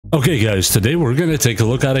Okay guys, today we're gonna take a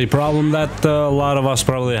look at a problem that a lot of us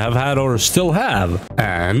probably have had or still have,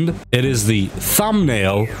 and it is the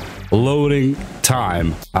thumbnail loading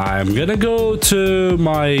time. I'm gonna go to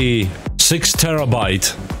my 6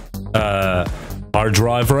 terabyte hard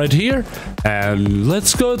drive right here, and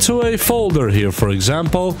let's go to a folder here, for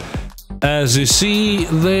example. As you see,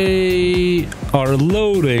 they are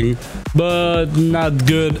loading, but not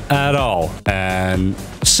good at all. And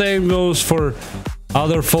same goes for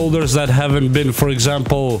other folders that haven't been, for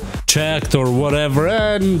example, checked or whatever,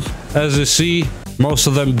 and as you see, most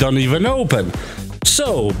of them don't even open.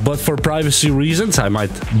 So, but for privacy reasons, I might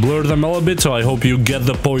blur them a little bit, so I hope you get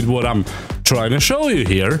the point what I'm trying to show you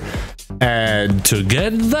here. And to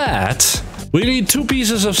get that, we need 2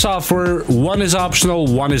 pieces of software. One is optional,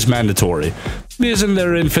 one is mandatory. Because in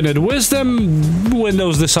their infinite wisdom,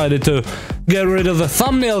 Windows decided to get rid of the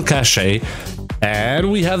thumbnail cache,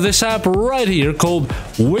 and we have this app right here called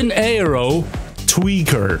WinAero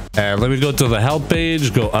Tweaker. And let me go to the help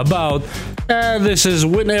page, go about, and this is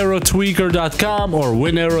winaerotweaker.com or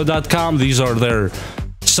winaero.com. These are their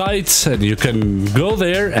sites, and you can go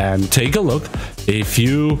there and take a look if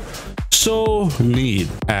you so need.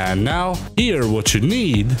 And now here, what you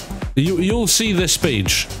need, you'll see this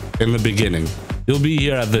page in the beginning. You'll be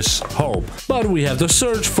here at this home, but we have to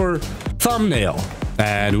search for thumbnail,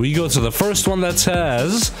 and we go to the first one that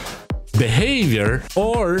says behavior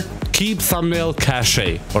or keep thumbnail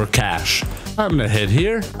cache or cache. I'm gonna hit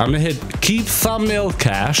here. I'm gonna hit keep thumbnail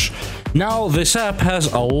cache. Now this app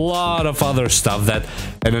has a lot of other stuff that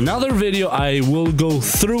in another video I will go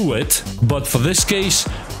through it, but for this case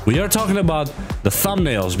we are talking about the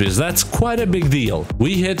thumbnails because that's quite a big deal.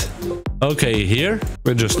 We hit okay here.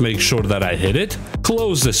 We'll just make sure that I hit it.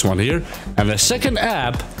 Close this one here, and the second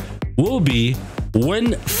app will be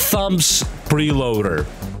WinThumbs Preloader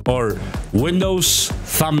or Windows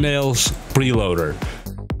Thumbnails Preloader.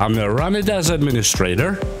 I'm gonna run it as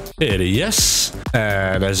administrator. Hit yes,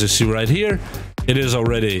 and as you see right here, it is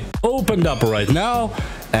already opened up right now,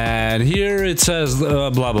 and here it says blah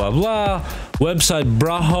blah blah, website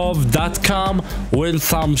brahov.com,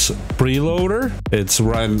 WinThumbs Preloader. It's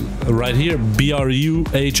run right here,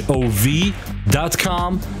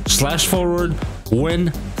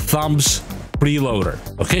 bruhov.com//WinThumbs Preloader.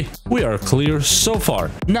 Okay, we are clear so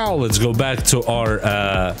far. Now let's go back to our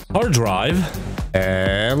hard drive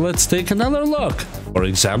and let's take another look. For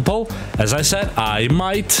example, as I said, I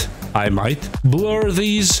might blur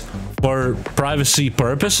these for privacy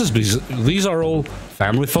purposes because these are all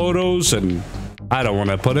family photos and I don't want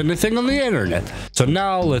to put anything on the internet. So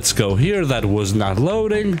now let's go here. That was not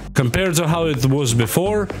loading compared to how it was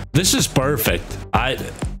before. This is perfect. I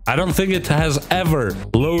don't think it has ever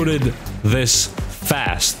loaded this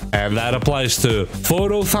fast, and that applies to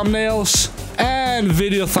photo thumbnails and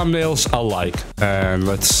video thumbnails alike. And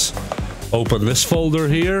let's open this folder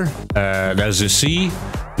here, and as you see,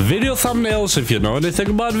 video thumbnails, if you know anything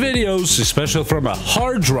about videos, especially from a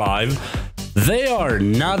hard drive, they are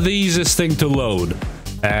not the easiest thing to load.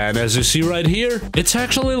 And as you see right here, it's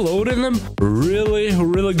actually loading them really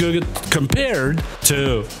good compared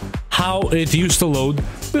to how it used to load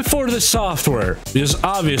before the software. Because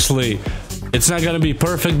obviously it's not going to be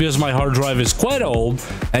perfect because my hard drive is quite old,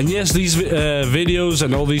 and yes, these videos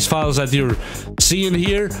and all these files that you're seeing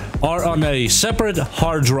here are on a separate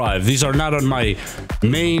hard drive. These are not on my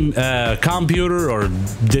main computer or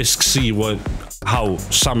disk C, how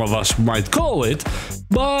some of us might call it,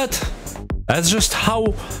 but that's just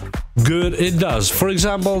how good it does. For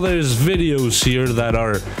example, there's videos here that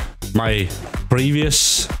are my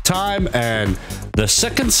previous time, and the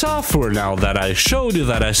second software now that I showed you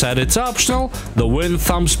that I said it's optional, the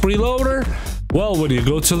WinThumbs Preloader. Well, when you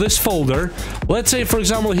go to this folder, let's say for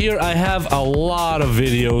example here I have a lot of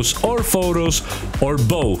videos or photos or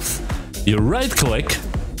both. You right click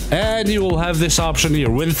and you will have this option here,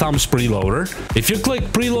 WinThumbs Preloader. If you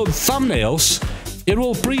click preload thumbnails, it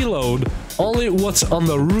will preload only what's on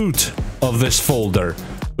the root of this folder,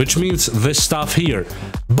 which means this stuff here.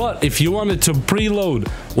 But if you wanted to preload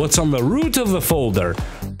what's on the root of the folder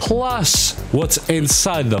plus what's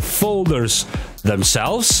inside the folders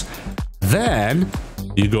themselves, then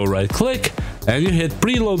you go right click and you hit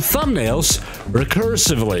preload thumbnails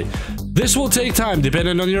recursively. This will take time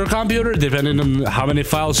depending on your computer, depending on how many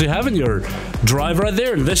files you have in your drive right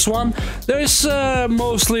there. In this one, there's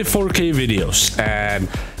mostly 4K videos, and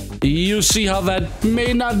you see how that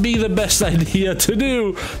may not be the best idea to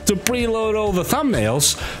do, to preload all the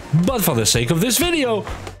thumbnails, but for the sake of this video,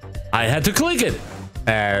 I had to click it.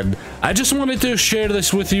 And I just wanted to share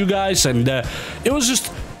this with you guys, and it was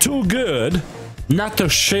just too good not to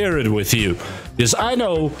share it with you. because I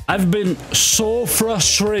know I've been so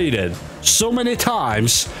frustrated so many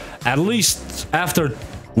times, at least after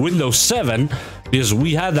Windows 7, because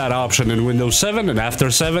we had that option in Windows 7, and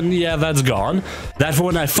after 7, yeah, that's gone. That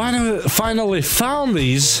when I finally found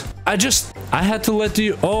these, I had to let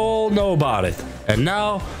you all know about it. And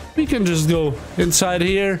now we can just go inside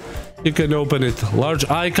here. You can open it, large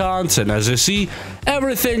icons, and as you see,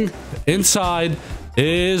 everything inside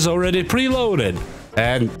is already preloaded.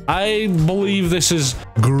 And I believe this is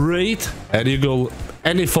great. And you go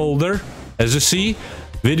any folder, as you see,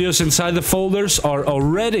 videos inside the folders are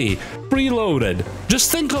already preloaded.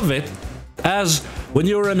 Just think of it as when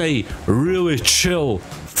you're in a really chill,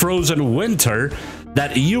 frozen winter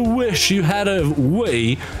that you wish you had a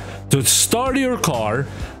way to start your car,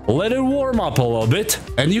 let it warm up a little bit,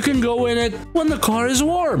 and you can go in it when the car is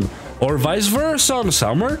warm. Or vice versa in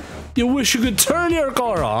summer. You wish you could turn your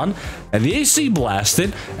car on and the AC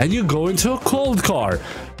blasted and you go into a cold car.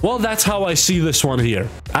 Well, that's how I see this one here.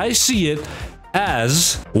 I see it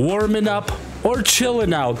as warming up or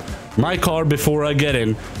chilling out my car before I get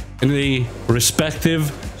in the respective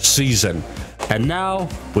season. And now,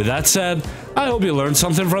 with that said, I hope you learned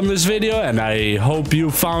something from this video, and I hope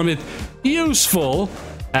you found it useful,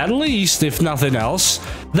 at least if nothing else,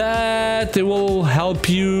 that it will help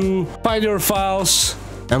you find your files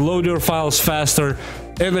and load your files faster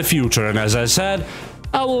in the future. And as I said,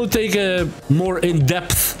 I will take a more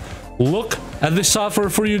in-depth look at this software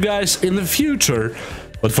for you guys in the future.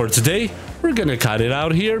 But for today, we're gonna cut it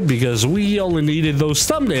out here because we only needed those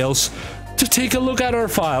thumbnails to take a look at our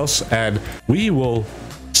files, and we will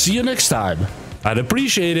see you next time. I'd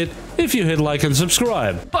appreciate it if you hit like and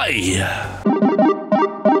subscribe. Bye!